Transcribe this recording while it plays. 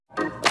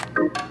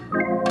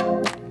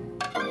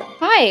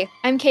Hi,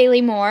 I'm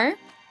Kaylee Moore.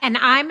 And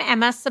I'm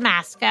Emma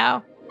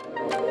Samasco.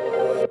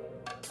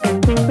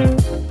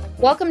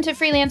 Welcome to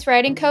Freelance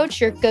Writing Coach,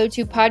 your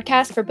go-to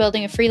podcast for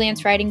building a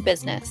freelance writing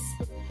business.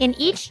 In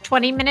each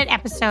 20-minute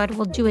episode,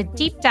 we'll do a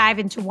deep dive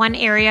into one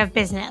area of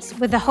business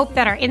with the hope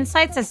that our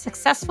insights as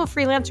successful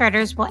freelance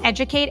writers will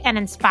educate and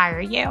inspire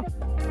you.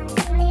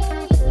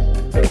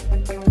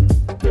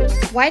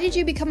 Why did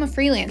you become a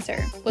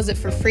freelancer? Was it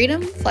for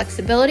freedom,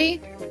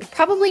 flexibility?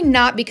 Probably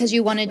not because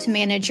you wanted to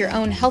manage your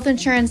own health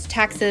insurance,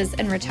 taxes,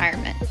 and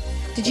retirement.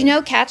 Did you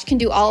know Catch can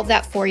do all of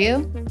that for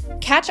you?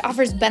 Catch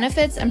offers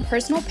benefits and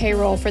personal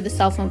payroll for the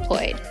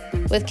self-employed.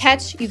 With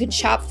Catch, you can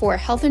shop for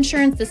health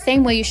insurance the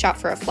same way you shop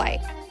for a flight.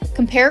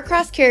 Compare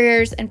across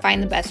carriers and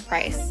find the best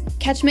price.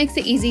 Catch makes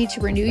it easy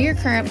to renew your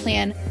current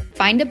plan,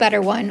 find a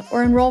better one,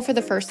 or enroll for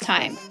the first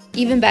time.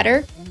 Even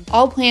better,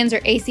 all plans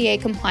are ACA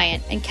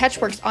compliant, and Catch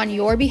works on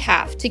your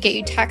behalf to get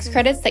you tax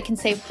credits that can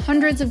save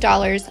hundreds of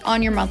dollars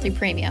on your monthly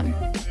premium.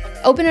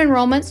 Open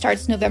enrollment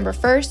starts November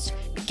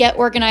 1st. Get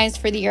organized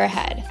for the year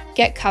ahead.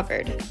 Get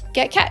covered.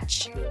 Get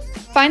Catch.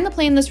 Find the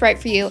plan that's right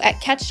for you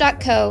at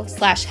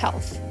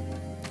catch.co/health.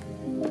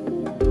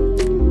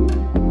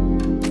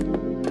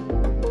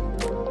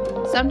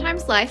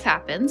 Sometimes life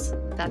happens.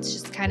 That's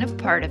just kind of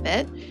part of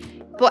it.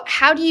 But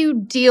how do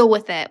you deal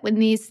with it when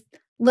these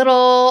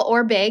little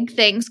or big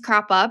things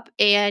crop up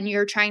and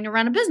you're trying to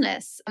run a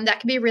business?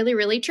 That can be really,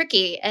 really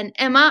tricky. And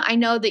Emma, I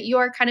know that you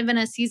are kind of in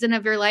a season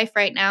of your life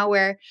right now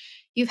where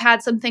you've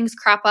had some things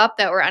crop up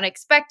that were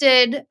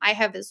unexpected. I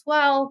have as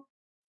well.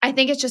 I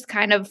think it's just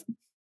kind of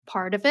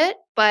part of it,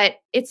 but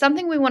it's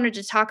something we wanted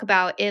to talk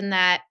about in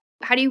that,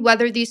 how do you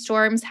weather these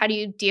storms? How do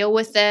you deal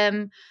with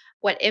them?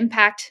 What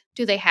impact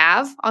do they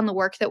have on the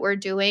work that we're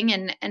doing?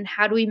 And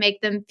how do we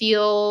make them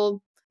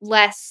feel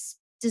less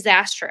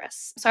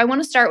disastrous? So I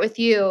want to start with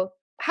you.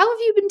 How have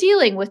you been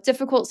dealing with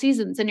difficult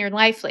seasons in your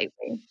life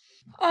lately?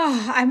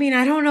 I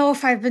don't know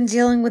if I've been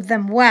dealing with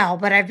them well,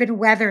 but I've been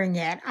weathering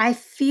it. I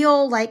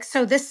feel like,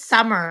 so this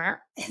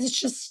summer has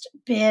just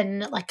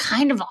been like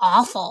kind of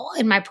awful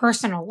in my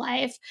personal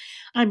life.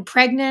 I'm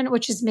pregnant,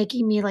 which is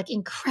making me like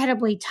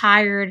incredibly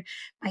tired.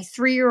 My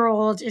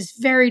 3-year-old is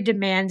very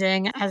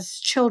demanding, as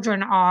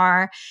children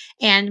are.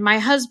 And my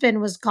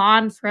husband was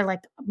gone for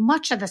like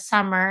much of the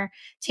summer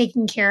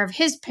taking care of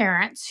his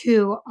parents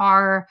who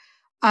are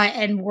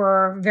and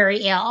were very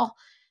ill.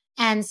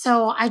 And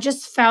so I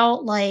just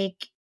felt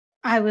like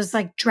I was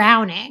like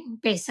drowning,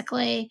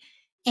 basically.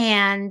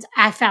 And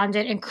I found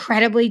it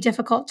incredibly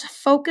difficult to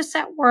focus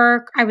at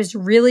work. I was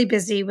really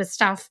busy with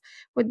stuff,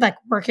 with like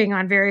working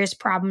on various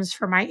problems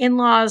for my in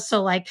laws.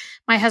 So, like,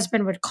 my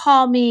husband would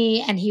call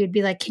me and he would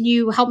be like, "Can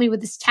you help me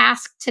with this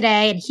task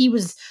today?" And he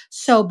was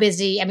so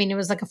busy. I mean, it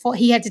was like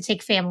he had to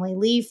take family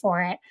leave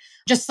for it.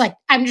 Just like,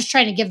 I'm just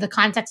trying to give the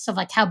context of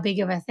like how big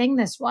of a thing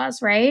this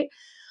was, right?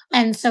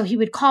 And so he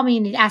would call me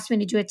and he'd ask me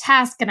to do a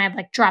task and I'd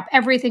like drop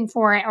everything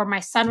for it. Or my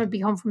son would be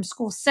home from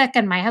school sick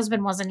and my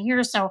husband wasn't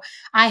here. So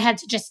I had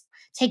to just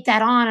take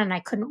that on and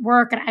I couldn't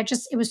work. And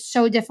it was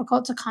so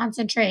difficult to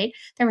concentrate.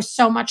 There was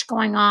so much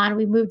going on.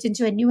 We moved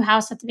into a new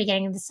house at the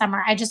beginning of the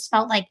summer. I just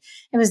felt like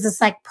it was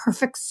this like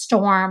perfect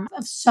storm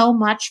of so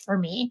much for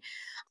me.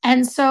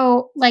 And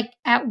so like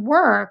at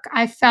work,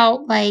 I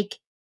felt like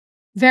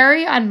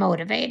very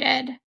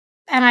unmotivated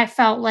and I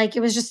felt like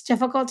it was just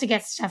difficult to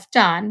get stuff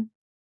done.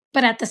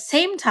 But at the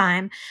same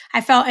time,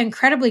 I felt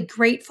incredibly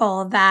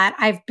grateful that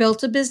I've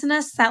built a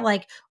business that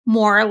like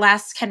more or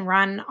less can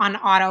run on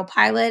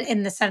autopilot,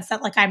 in the sense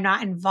that like I'm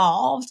not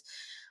involved,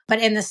 but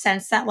in the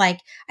sense that like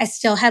I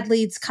still had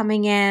leads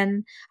coming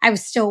in. I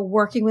was still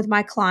working with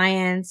my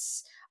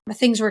clients.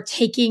 Things were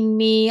taking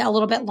me a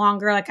little bit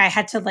longer. Like I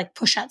had to like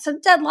push out some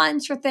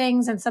deadlines for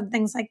things and some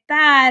things like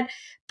that,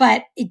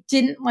 but it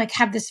didn't like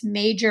have this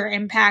major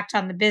impact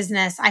on the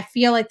business. I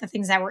feel like the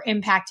things that were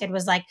impacted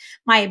was like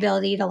my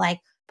ability to like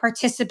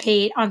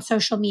participate on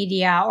social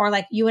media, or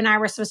like you and I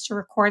were supposed to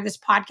record this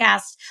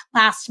podcast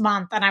last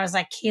month. And I was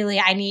like, "Kaylee,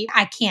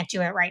 I can't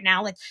do it right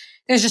now. Like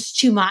there's just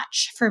too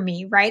much for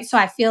me." Right. So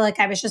I feel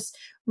like I was just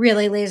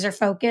really laser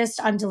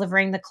focused on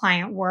delivering the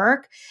client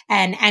work,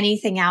 and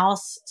anything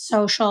else,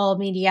 social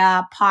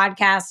media,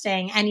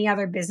 podcasting, any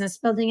other business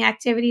building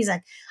activities,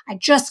 like I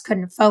just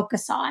couldn't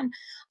focus on.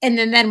 And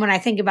then when I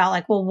think about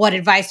like, well, what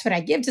advice would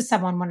I give to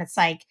someone when it's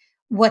like,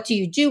 what do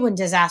you do when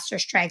disaster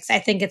strikes? I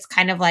think it's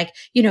kind of like,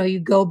 you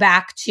go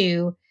back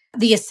to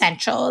the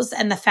essentials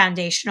and the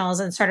foundationals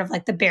and sort of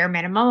like the bare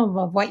minimum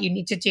of what you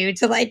need to do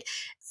to like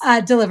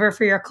deliver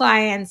for your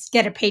clients,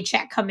 get a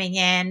paycheck coming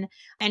in,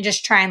 and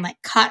just try and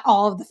like cut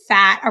all of the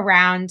fat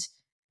around,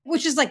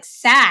 which is like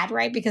sad,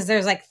 right? Because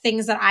there's like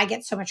things that I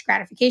get so much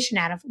gratification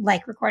out of,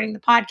 like recording the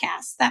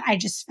podcast, that I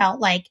just felt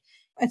like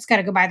it's got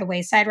to go by the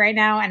wayside right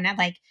now. And that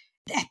like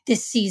at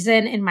this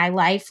season in my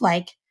life,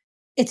 like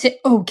it's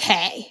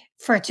okay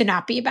for it to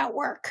not be about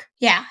work.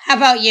 Yeah. How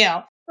about you?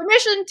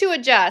 Permission to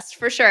adjust,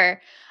 for sure.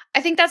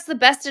 I think that's the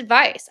best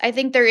advice. I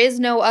think there is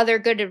no other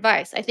good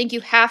advice. I think you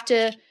have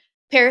to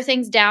pare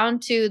things down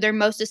to their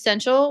most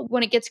essential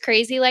when it gets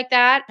crazy like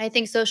that. I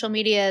think social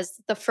media is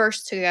the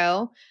first to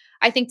go.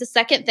 I think the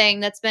second thing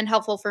that's been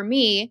helpful for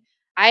me,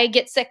 I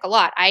get sick a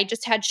lot. I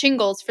just had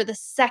shingles for the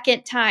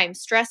second time,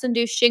 stress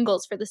induced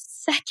shingles for the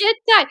second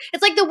time.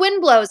 It's like the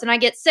wind blows and I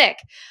get sick.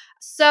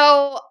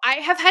 So I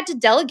have had to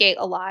delegate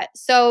a lot.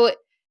 So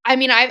I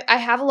mean, I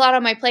have a lot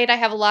on my plate. I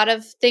have a lot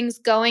of things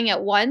going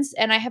at once,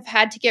 and I have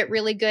had to get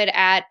really good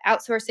at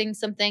outsourcing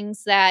some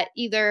things that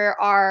either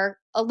are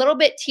a little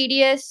bit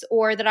tedious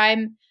or that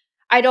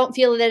I don't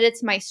feel that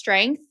it's my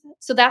strength.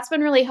 So that's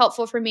been really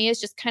helpful for me, is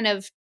just kind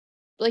of,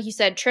 like you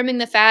said, trimming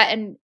the fat.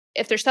 And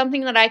if there's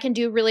something that I can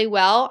do really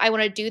well, I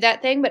want to do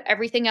that thing, but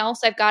everything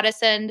else I've got to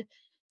send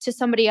to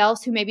somebody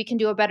else who maybe can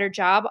do a better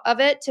job of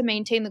it to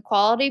maintain the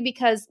quality,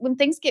 because when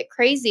things get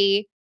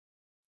crazy,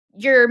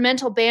 your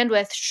mental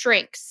bandwidth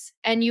shrinks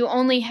and you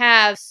only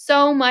have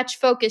so much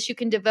focus you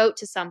can devote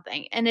to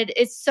something. And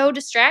it's so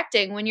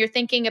distracting when you're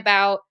thinking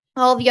about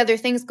all the other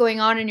things going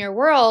on in your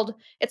world.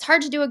 It's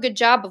hard to do a good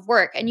job of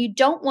work, and you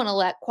don't want to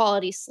let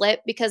quality slip,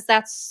 because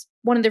that's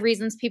one of the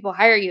reasons people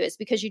hire you, is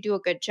because you do a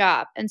good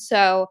job. And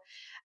so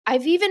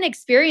I've even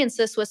experienced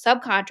this with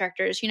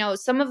subcontractors.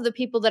 Some of the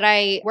people that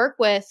I work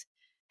with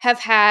have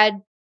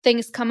had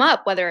things come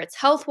up, whether it's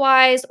health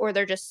wise or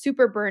they're just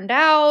super burned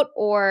out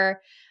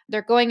or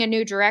they're going a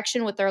new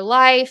direction with their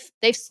life.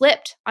 They've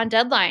slipped on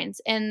deadlines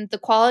and the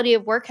quality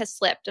of work has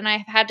slipped. And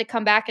I've had to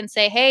come back and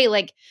say, hey,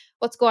 like,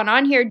 what's going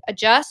on here?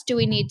 Adjust. Do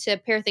we need to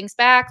pare things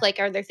back? Like,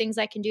 are there things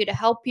I can do to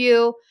help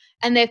you?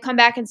 And they've come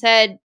back and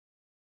said,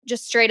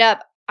 just straight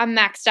up, I'm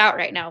maxed out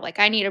right now. Like,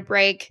 I need a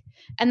break.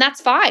 And that's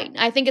fine.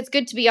 I think it's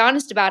good to be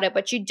honest about it,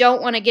 but you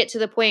don't want to get to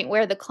the point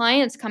where the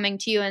client's coming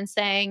to you and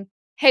saying,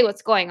 hey,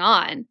 what's going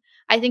on?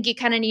 I think you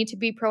kind of need to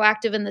be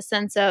proactive in the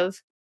sense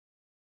of,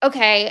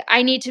 okay,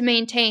 I need to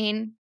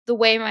maintain the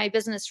way my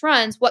business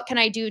runs. What can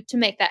I do to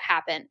make that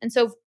happen? And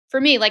so for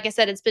me, like I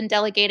said, it's been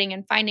delegating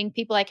and finding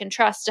people I can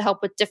trust to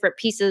help with different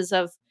pieces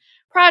of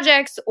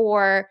projects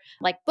or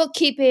like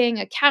bookkeeping,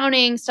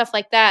 accounting, stuff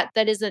like that,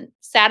 that isn't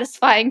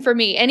satisfying for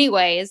me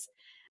anyways.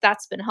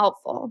 That's been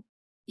helpful.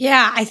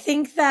 Yeah, I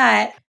think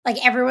that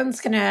like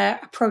everyone's going to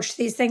approach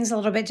these things a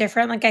little bit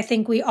different. Like I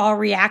think we all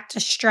react to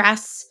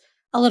stress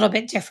a little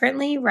bit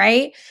differently,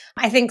 right?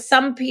 I think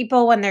some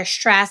people, when they're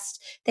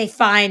stressed, they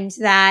find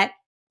that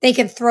they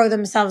can throw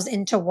themselves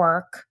into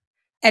work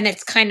and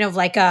it's kind of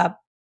like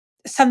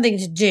something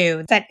to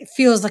do that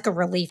feels like a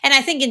relief. And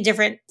I think in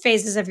different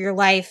phases of your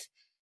life,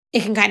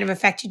 it can kind of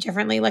affect you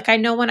differently. Like I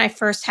know when I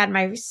first had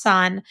my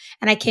son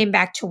and I came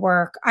back to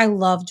work, I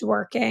loved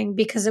working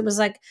because it was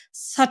like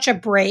such a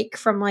break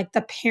from like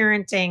the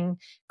parenting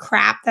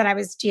crap that I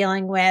was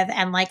dealing with.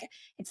 And like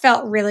it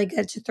felt really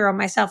good to throw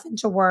myself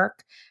into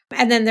work.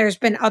 And then there's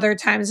been other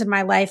times in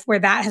my life where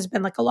that has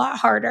been like a lot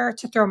harder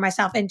to throw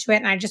myself into it.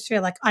 And I just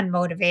feel like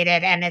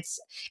unmotivated and it's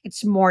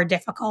more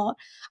difficult.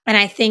 And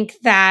I think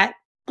that,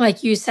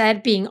 like you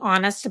said, being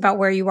honest about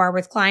where you are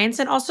with clients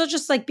and also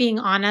just like being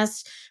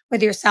honest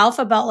with yourself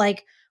about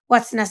like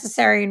what's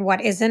necessary and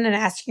what isn't, and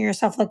asking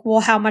yourself like, well,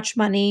 how much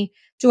money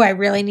do I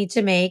really need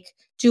to make?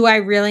 Do I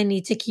really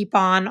need to keep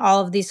on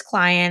all of these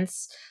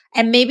clients?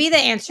 And maybe the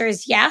answer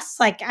is yes.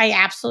 Like I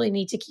absolutely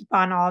need to keep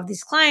on all of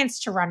these clients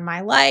to run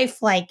my life.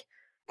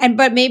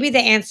 But maybe the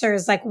answer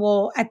is like,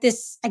 well, at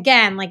this,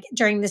 again, like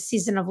during this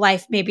season of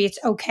life, maybe it's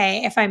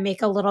okay if I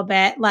make a little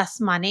bit less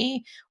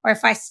money or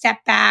if I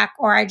step back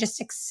or I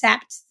just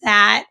accept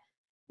that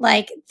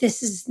like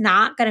this is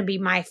not going to be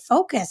my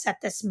focus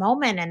at this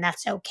moment. And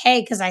that's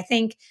okay. Cause I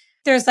think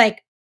there's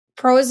like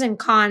pros and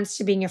cons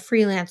to being a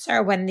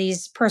freelancer when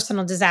these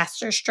personal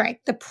disasters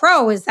strike. The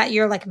pro is that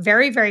you're like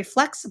very, very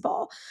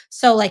flexible.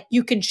 So like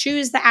you can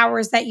choose the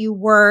hours that you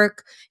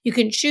work. You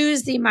can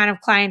choose the amount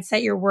of clients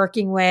that you're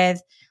working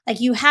with. Like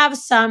you have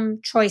some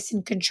choice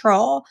and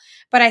control.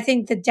 But I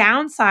think the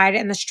downside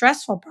and the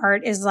stressful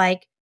part is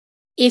like,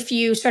 if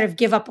you sort of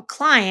give up a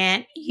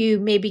client, you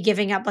may be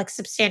giving up like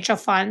substantial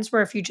funds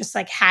where if you just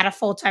like had a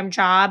full-time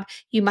job,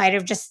 you might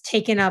have just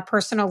taken a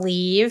personal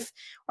leave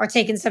or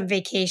taken some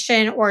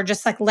vacation or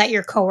just like let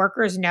your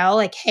coworkers know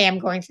like, hey, I'm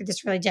going through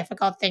this really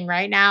difficult thing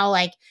right now.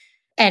 Like,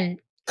 and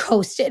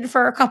coasted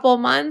for a couple of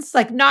months,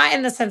 like not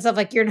in the sense of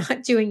like you're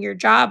not doing your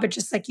job, but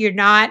just like you're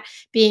not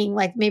being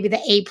like maybe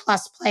the A+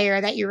 player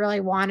that you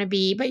really want to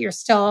be, but you're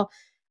still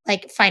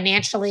like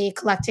financially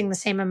collecting the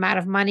same amount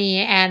of money.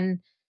 And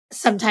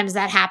sometimes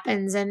that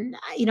happens. And,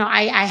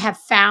 I have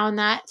found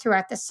that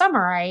throughout the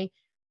summer,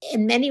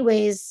 in many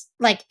ways,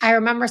 like I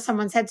remember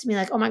someone said to me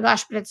like, oh my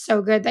gosh, but it's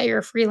so good that you're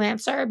a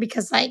freelancer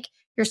because like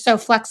you're so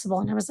flexible.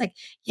 And I was like,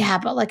 yeah,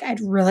 but like,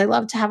 I'd really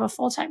love to have a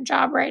full-time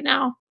job right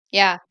now.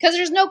 Yeah. Because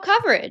there's no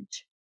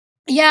coverage.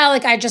 Yeah,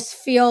 like I just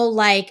feel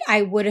like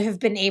I would have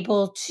been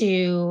able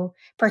to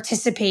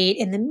participate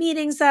in the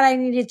meetings that I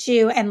needed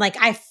to. And like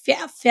I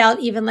felt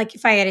even like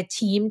if I had a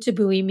team to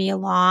buoy me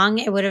along,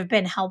 it would have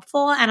been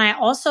helpful. And I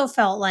also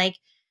felt like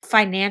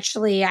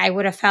financially, I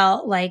would have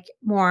felt like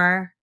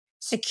more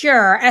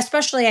secure.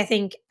 Especially, I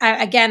think,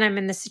 again, I'm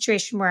in the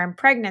situation where I'm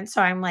pregnant.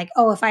 So I'm like,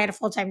 oh, if I had a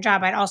full-time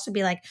job, I'd also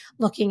be like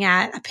looking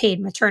at a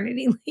paid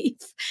maternity leave.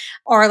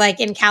 Or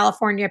like in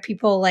California,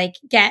 people like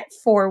get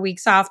 4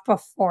 weeks off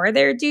before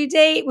their due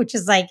date, which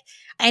is like,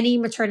 any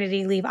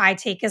maternity leave I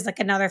take is like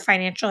another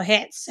financial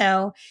hit.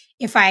 So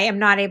if I am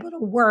not able to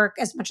work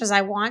as much as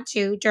I want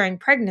to during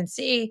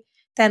pregnancy,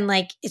 then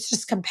like it's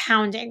just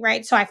compounding,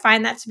 right? So I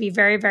find that to be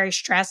very, very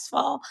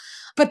stressful.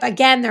 But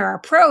again, there are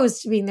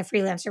pros to being the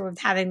freelancer with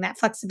having that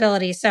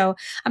flexibility. So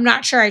I'm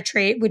not sure I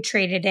would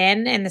trade it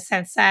in the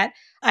sense that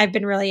I've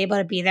been really able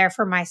to be there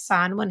for my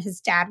son when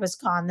his dad was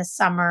gone this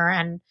summer,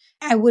 and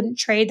I wouldn't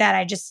trade that.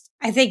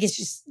 I think it's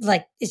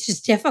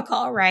just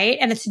difficult, right?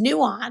 And it's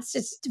nuanced.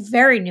 It's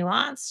very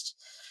nuanced.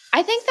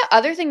 I think the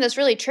other thing that's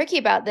really tricky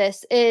about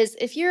this is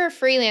if you're a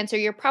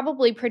freelancer, you're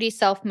probably pretty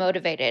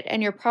self-motivated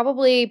and you're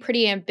probably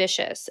pretty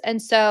ambitious.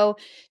 And so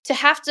to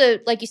have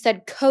to, like you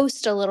said,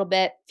 coast a little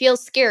bit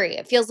feels scary.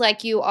 It feels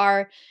like you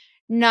are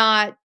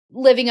not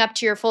living up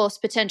to your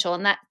fullest potential.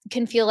 And that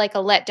can feel like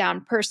a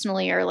letdown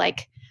personally, or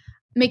like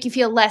make you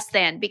feel less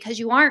than because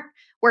you aren't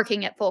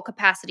working at full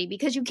capacity,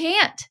 because you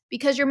can't,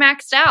 because you're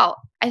maxed out.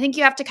 I think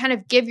you have to kind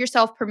of give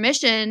yourself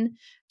permission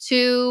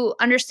to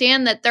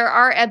understand that there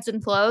are ebbs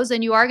and flows,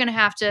 and you are going to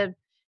have to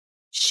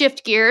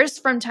shift gears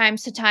from time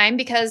to time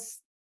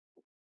because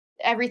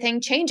everything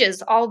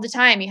changes all the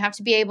time. You have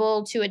to be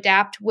able to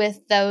adapt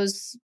with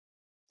those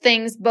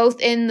things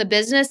both in the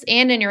business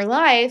and in your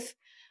life.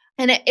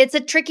 And it's a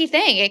tricky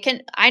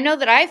thing. I know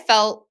that I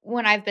felt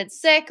when I've been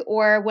sick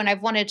or when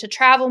I've wanted to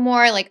travel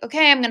more, like,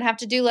 okay, I'm going to have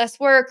to do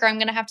less work, or I'm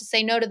going to have to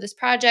say no to this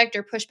project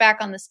or push back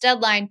on this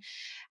deadline.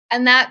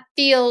 And that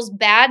feels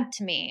bad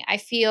to me. I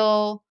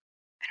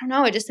don't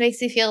know, it just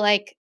makes me feel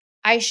like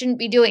I shouldn't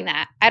be doing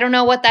that. I don't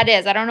know what that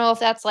is. I don't know if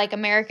that's like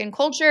American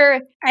culture.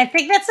 I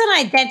think that's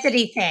an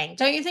identity thing.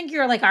 Don't you think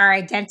our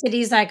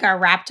identities like are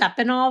wrapped up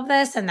in all of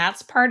this, and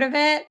that's part of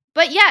it?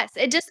 But yes,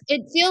 it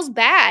feels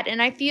bad,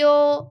 and I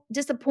feel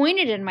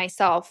disappointed in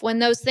myself when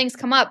those things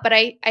come up. But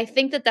I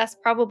think that that's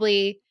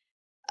probably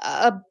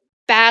a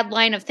bad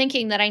line of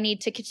thinking that I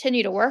need to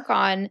continue to work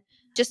on,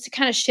 just to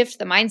kind of shift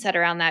the mindset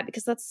around that,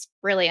 because that's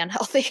really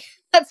unhealthy.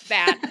 That's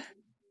bad.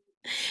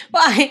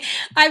 Well,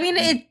 I mean,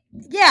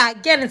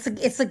 again,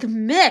 it's like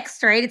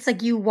mixed, right? It's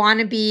like you want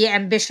to be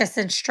ambitious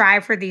and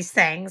strive for these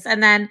things.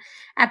 And then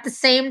at the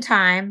same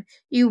time,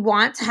 you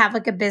want to have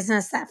like a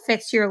business that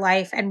fits your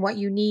life and what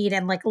you need.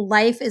 And like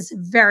life is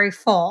very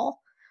full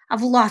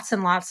of lots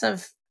and lots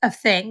of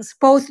things,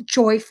 both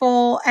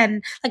joyful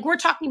and like we're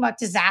talking about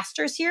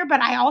disasters here, but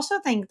I also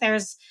think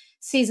there's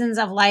seasons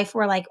of life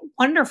where like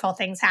wonderful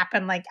things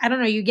happen. Like, I don't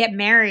know, you get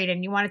married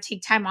and you want to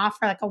take time off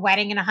for like a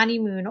wedding and a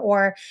honeymoon,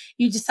 or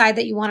you decide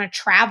that you want to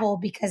travel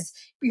because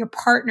your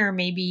partner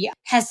maybe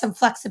has some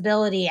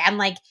flexibility. And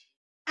like,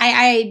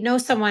 I know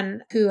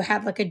someone who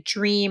had like a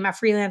dream, a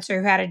freelancer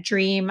who had a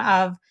dream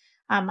of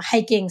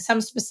hiking some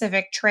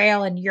specific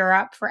trail in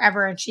Europe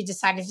forever. And she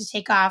decided to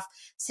take off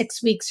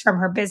 6 weeks from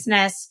her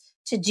business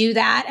to do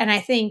that. And I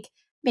think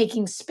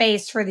making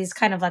space for these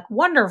kind of like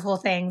wonderful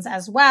things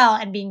as well,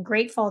 and being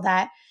grateful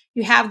that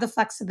you have the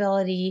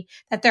flexibility,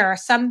 that there are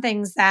some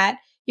things that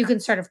you can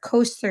sort of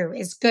coast through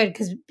is good.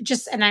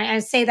 Because and I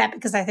say that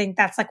because I think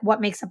that's like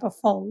what makes up a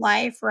full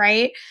life,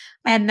 right?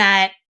 And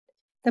that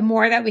the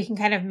more that we can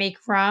kind of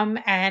make room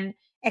and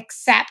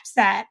accept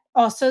that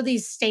also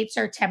these states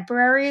are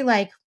temporary,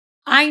 like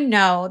I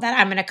know that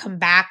I'm going to come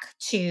back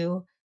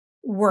to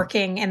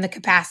working in the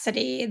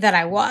capacity that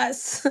I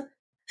was.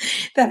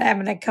 That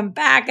I'm going to come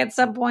back at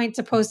some point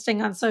to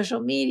posting on social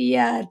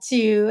media,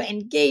 to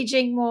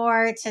engaging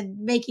more, to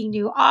making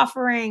new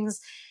offerings.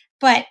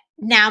 But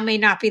now may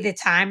not be the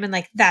time. And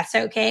like, that's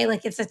okay.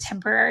 Like, it's a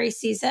temporary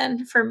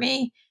season for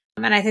me.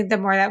 And I think the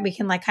more that we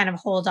can like kind of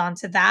hold on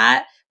to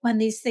that when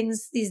these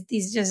things,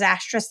 these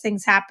disastrous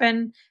things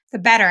happen, the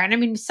better. And I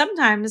mean,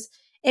 sometimes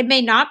it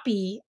may not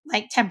be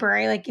like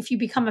temporary. Like if you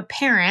become a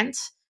parent,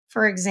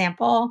 for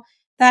example,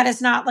 that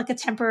is not like a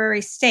temporary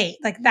state.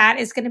 Like that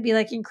is going to be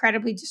like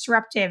incredibly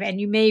disruptive.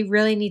 And you may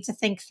really need to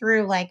think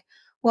through like,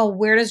 well,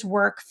 where does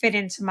work fit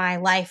into my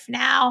life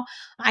now?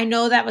 I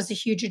know that was a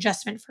huge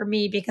adjustment for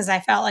me because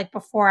I felt like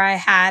before I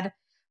had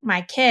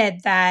my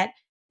kid that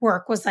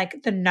work was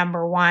like the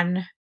number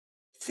one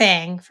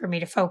thing for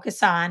me to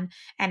focus on.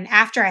 And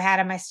after I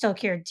had him, I still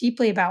cared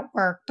deeply about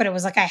work, but it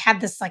was like I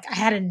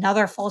had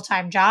another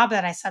full-time job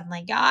that I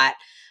suddenly got.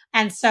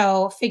 And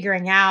so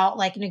figuring out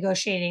like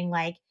negotiating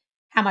like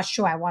how much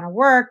do I want to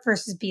work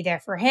versus be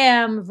there for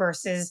him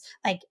versus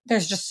like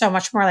there's just so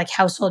much more like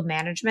household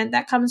management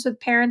that comes with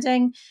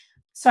parenting.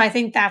 So I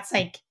think that's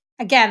like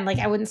again, like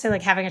I wouldn't say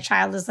like having a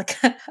child is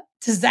like a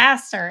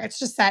disaster. It's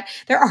just that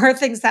there are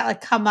things that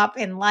like come up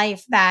in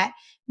life that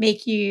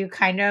make you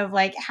kind of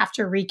like have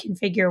to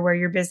reconfigure where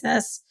your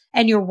business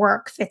and your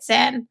work fits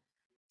in.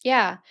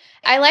 Yeah.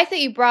 I like that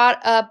you brought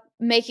up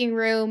making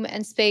room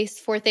and space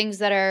for things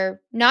that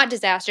are not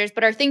disasters,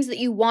 but are things that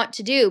you want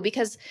to do,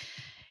 because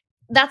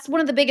that's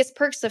one of the biggest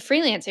perks of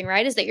freelancing,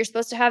 right? Is that you're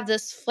supposed to have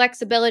this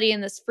flexibility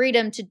and this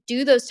freedom to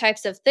do those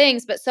types of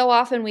things. But so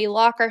often we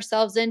lock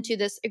ourselves into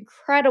this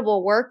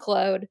incredible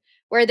workload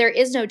where there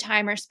is no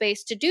time or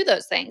space to do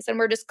those things. And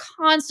we're just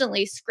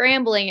constantly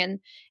scrambling. And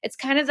it's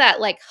kind of that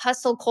like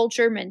hustle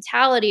culture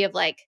mentality of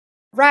like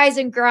rise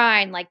and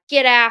grind, like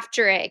get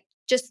after it,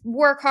 just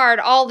work hard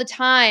all the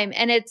time.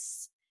 And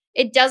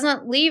it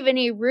doesn't leave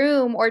any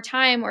room or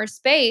time or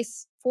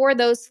space for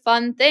those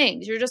fun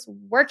things. You're just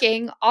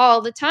working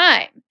all the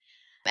time.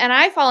 And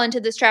I fall into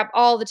this trap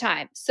all the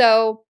time.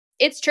 So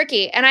it's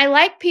tricky. And I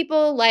like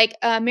people like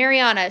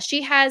Mariana.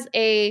 She has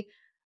a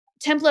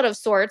template of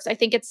sorts. I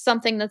think it's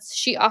something that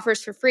she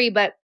offers for free,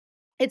 but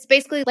it's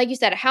basically, like you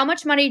said, how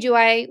much money do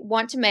I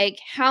want to make?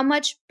 How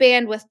much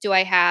bandwidth do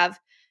I have?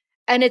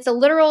 And it's a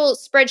literal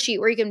spreadsheet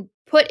where you can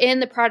put in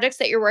the projects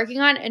that you're working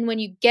on. And when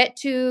you get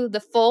to the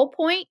full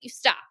point, you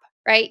stop,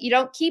 right? You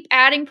don't keep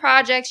adding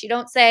projects. You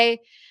don't say,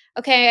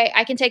 okay,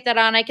 I can take that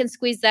on. I can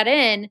squeeze that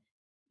in.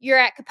 You're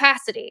at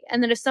capacity.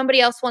 And then if somebody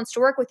else wants to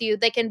work with you,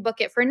 they can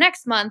book it for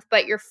next month,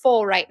 but you're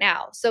full right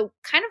now. So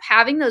kind of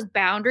having those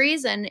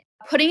boundaries and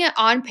putting it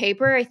on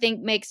paper, I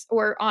think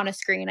or on a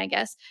screen, I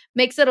guess,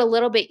 makes it a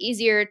little bit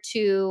easier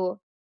to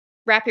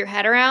wrap your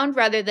head around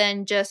rather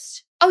than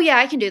just, oh yeah,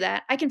 I can do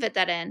that. I can fit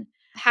that in.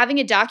 Having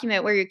a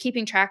document where you're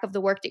keeping track of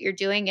the work that you're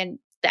doing and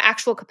the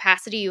actual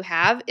capacity you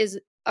have is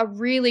a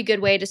really good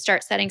way to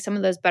start setting some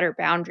of those better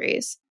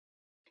boundaries.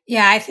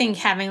 Yeah, I think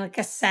having like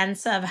a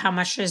sense of how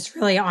much is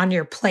really on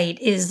your plate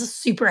is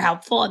super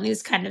helpful in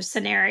these kind of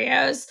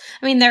scenarios.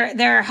 I mean,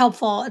 they're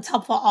helpful. It's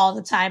helpful all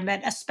the time,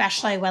 but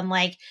especially when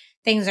like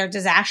things are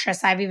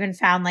disastrous. I've even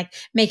found like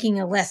making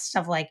a list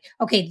of like,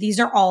 okay, these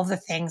are all the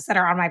things that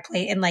are on my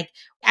plate. And like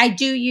I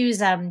do use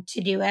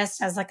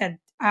Todoist as like a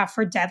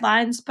for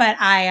deadlines, but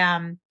I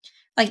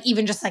like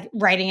even just like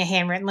writing a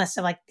handwritten list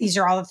of like these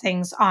are all the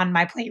things on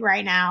my plate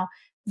right now.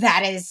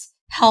 That is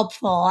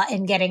helpful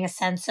in getting a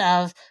sense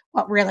of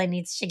what really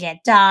needs to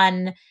get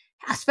done,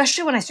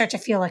 especially when I start to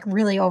feel like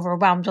really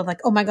overwhelmed with like,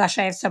 oh my gosh,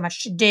 I have so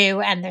much to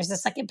do. And there's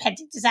this like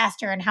impending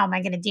disaster and how am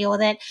I going to deal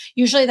with it?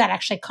 Usually that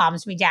actually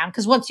calms me down.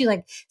 Cause once you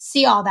like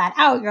see all that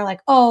out, you're like,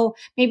 oh,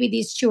 maybe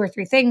these 2 or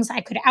 3 things I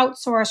could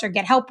outsource or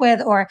get help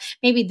with, or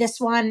maybe this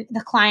one,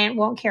 the client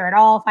won't care at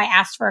all if I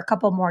ask for a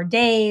couple more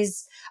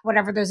days,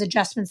 whatever those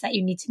adjustments that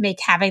you need to make.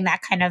 Having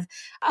that kind of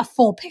a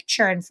full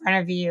picture in front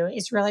of you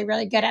is really,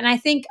 really good. And I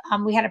think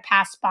we had a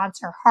past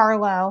sponsor,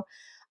 Harlow,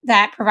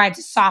 that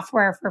provides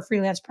software for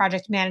freelance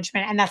project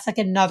management. And that's like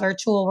another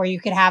tool where you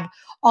could have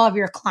all of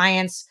your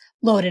clients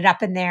loaded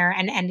up in there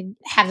and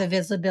have the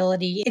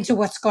visibility into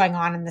what's going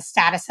on and the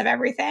status of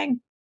everything.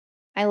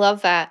 I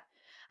love that.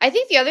 I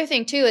think the other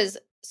thing too is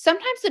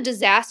sometimes the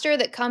disaster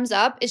that comes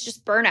up is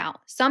just burnout.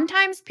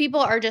 Sometimes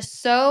people are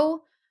just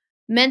so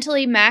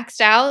mentally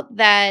maxed out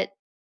that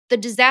the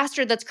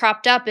disaster that's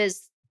cropped up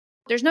is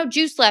there's no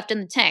juice left in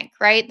the tank,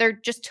 right? They're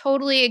just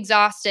totally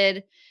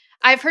exhausted.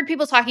 I've heard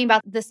people talking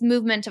about this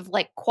movement of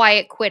like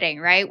quiet quitting,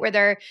 right? Where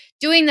they're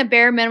doing the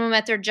bare minimum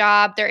at their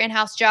job, their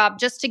in-house job,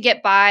 just to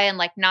get by and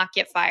like not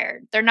get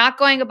fired. They're not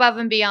going above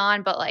and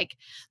beyond, but like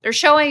they're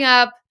showing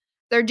up,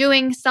 they're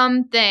doing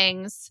some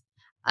things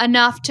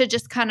enough to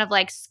just kind of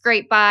like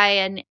scrape by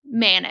and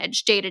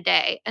manage day to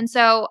day. And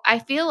so I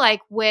feel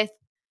like with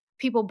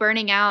people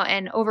burning out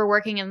and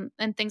overworking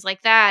and things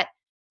like that,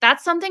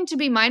 that's something to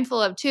be mindful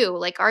of too.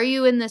 Like, are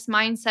you in this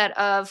mindset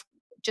of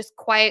just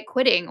quiet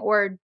quitting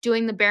or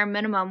doing the bare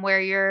minimum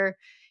where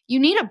you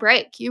need a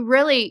break?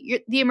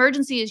 The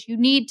emergency is you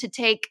need to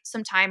take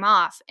some time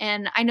off.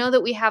 And I know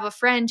that we have a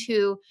friend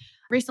who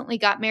recently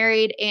got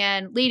married,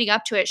 and leading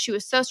up to it, she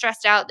was so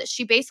stressed out that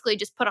she basically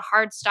just put a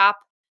hard stop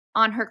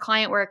on her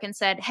client work and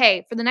said,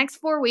 hey, for the next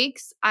 4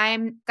 weeks,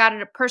 I'm got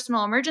a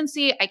personal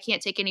emergency. I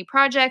can't take any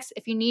projects.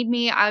 If you need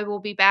me, I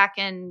will be back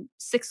in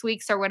 6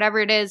 weeks or whatever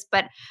it is,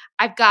 but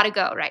I've got to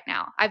go right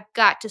now. I've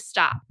got to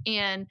stop.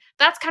 And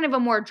that's kind of a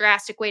more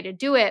drastic way to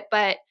do it,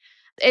 but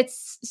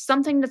it's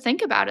something to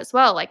think about as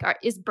well. Like,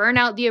 is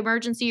burnout the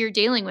emergency you're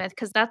dealing with?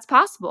 Because that's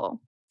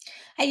possible.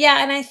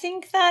 Yeah. And I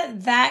think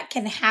that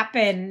can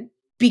happen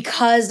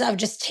because of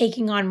just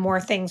taking on more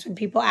things when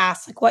people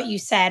ask, like what you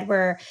said,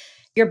 where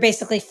you're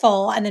basically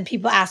full and then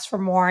people ask for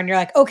more and you're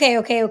like, okay.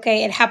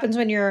 It happens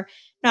when you're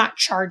not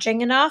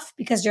charging enough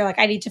because you're like,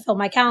 I need to fill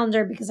my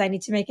calendar because I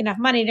need to make enough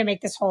money to make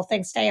this whole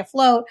thing stay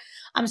afloat.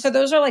 So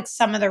those are like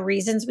some of the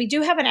reasons. We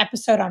do have an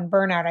episode on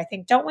burnout, I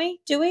think, don't we?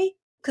 Do we?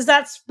 Because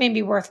that's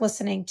maybe worth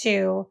listening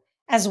to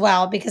as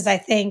well, because I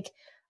think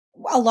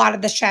a lot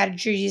of the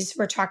strategies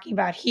we're talking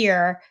about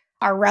here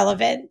are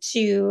relevant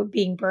to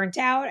being burnt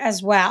out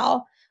as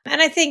well. And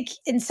I think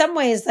in some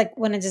ways, like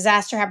when a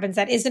disaster happens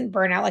that isn't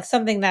burnout, like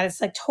something that is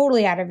like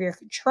totally out of your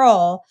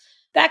control,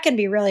 that can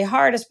be really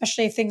hard,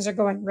 especially if things are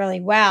going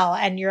really well.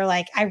 And you're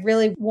like, I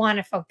really want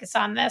to focus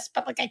on this,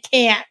 but like I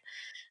can't.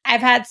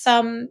 I've had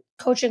some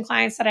coaching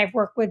clients that I've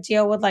worked with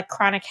deal with like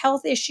chronic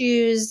health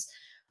issues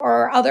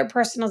or other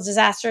personal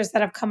disasters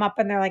that have come up.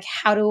 And they're like,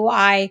 how do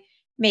I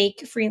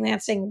make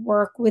freelancing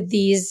work with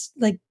these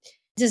like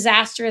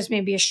disasters,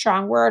 maybe a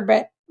strong word,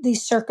 but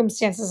these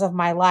circumstances of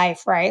my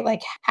life, right?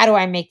 Like, how do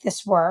I make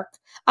this work?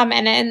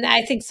 And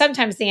I think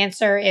sometimes the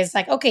answer is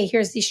like, okay,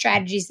 here's these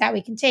strategies that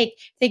we can take.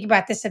 Think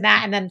about this and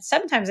that. And then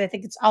sometimes I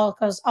think it's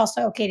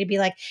also okay to be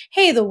like,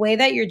 hey, the way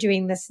that you're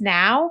doing this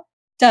now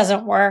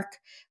doesn't work.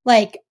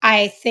 Like,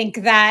 I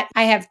think that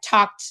I have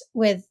talked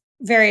with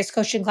various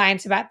coaching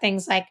clients about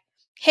things like,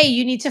 hey,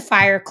 you need to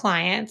fire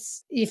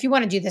clients if you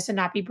want to do this and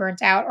not be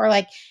burnt out. Or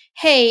like,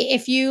 hey,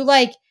 if you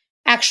like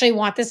actually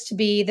want this to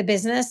be the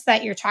business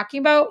that you're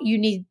talking about, you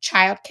need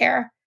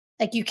childcare.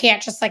 Like you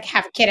can't just like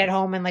have a kid at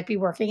home and like be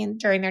working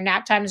during their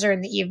nap times or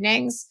in the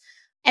evenings.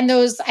 And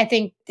those, I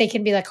think they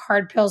can be like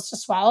hard pills to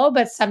swallow,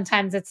 but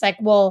sometimes it's like,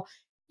 well,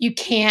 you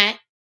can't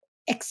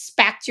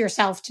expect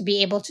yourself to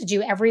be able to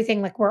do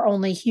everything. Like we're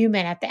only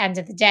human at the end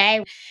of the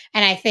day.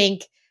 And I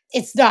think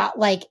it's not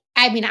like,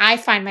 I mean, I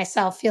find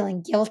myself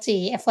feeling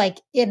guilty if like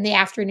in the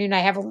afternoon I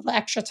have a little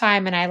extra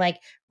time and I like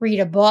read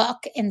a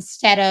book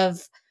instead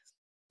of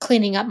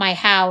cleaning up my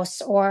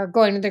house or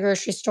going to the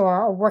grocery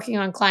store or working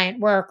on client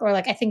work. Or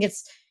like, I think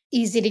it's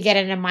easy to get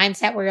in a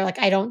mindset where you're like,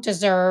 I don't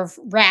deserve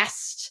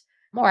rest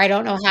or I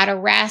don't know how to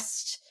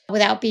rest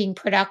without being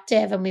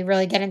productive. And we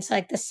really get into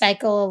like the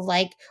cycle of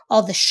like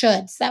all the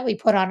shoulds that we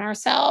put on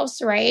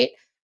ourselves, right?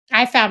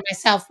 I found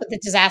myself with the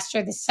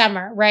disaster this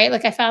summer, right?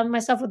 Like I found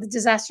myself with the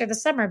disaster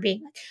this summer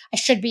being like, I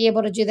should be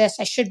able to do this.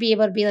 I should be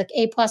able to be like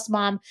A+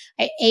 mom,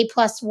 A+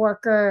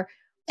 worker,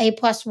 A+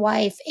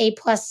 wife, A+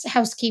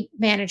 housekeep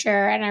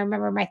manager. And I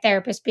remember my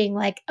therapist being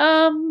like,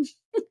 No.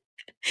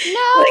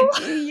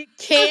 like you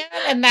can't,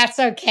 and that's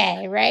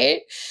okay,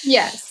 right?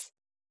 Yes.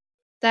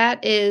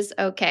 That is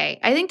okay.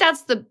 I think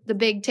that's the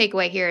big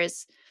takeaway here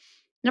is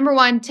number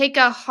one, take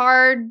a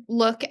hard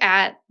look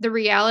at the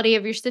reality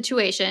of your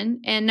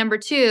situation. And number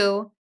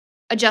two,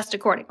 adjust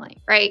accordingly,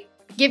 right?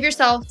 Give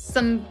yourself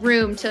some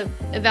room to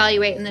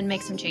evaluate and then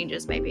make some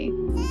changes maybe.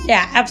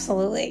 Yeah,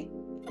 absolutely.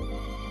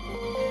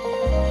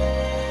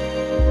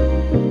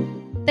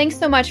 Thanks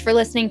so much for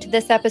listening to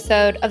this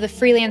episode of the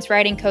Freelance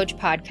Writing Coach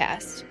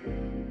podcast.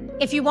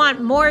 If you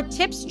want more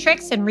tips,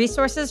 tricks, and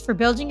resources for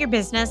building your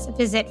business,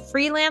 visit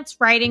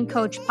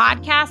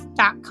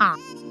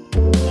freelancewritingcoachpodcast.com.